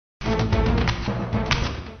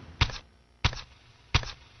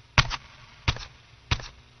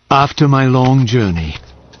After my long journey,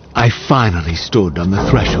 I finally stood on the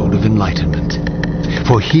threshold of enlightenment.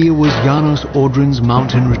 For here was Janos Audron's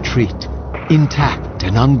mountain retreat, intact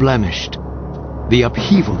and unblemished. The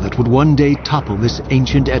upheaval that would one day topple this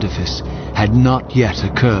ancient edifice had not yet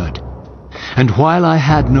occurred. And while I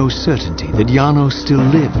had no certainty that Janos still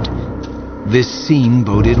lived, this scene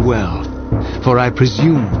boded well, for I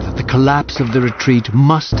presumed that the collapse of the retreat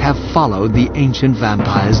must have followed the ancient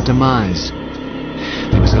vampire's demise.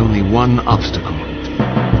 There was only one obstacle: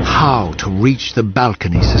 how to reach the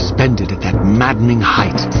balcony suspended at that maddening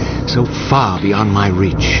height, so far beyond my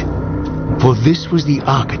reach. For this was the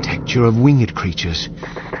architecture of winged creatures,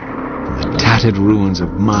 and the tattered ruins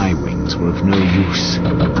of my wings were of no use.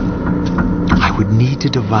 I would need to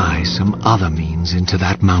devise some other means into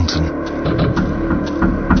that mountain.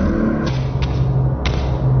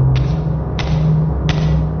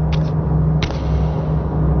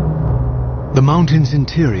 The mountain's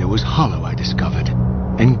interior was hollow, I discovered,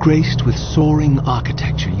 and graced with soaring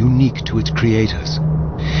architecture unique to its creators.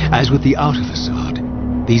 As with the outer facade,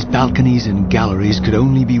 these balconies and galleries could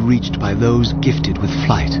only be reached by those gifted with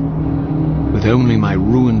flight. With only my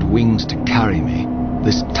ruined wings to carry me,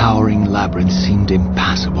 this towering labyrinth seemed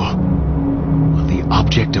impassable, while the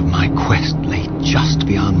object of my quest lay just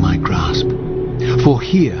beyond my grasp. For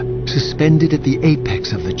here, suspended at the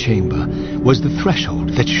apex of the chamber, was the threshold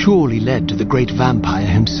that surely led to the great vampire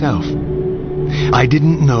himself. I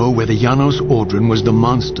didn't know whether Janos Audron was the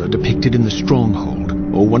monster depicted in the stronghold,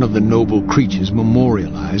 or one of the noble creatures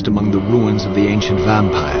memorialized among the ruins of the ancient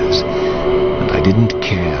vampires. And I didn't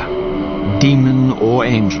care. Demon or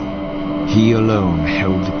angel, he alone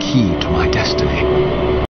held the key to my destiny.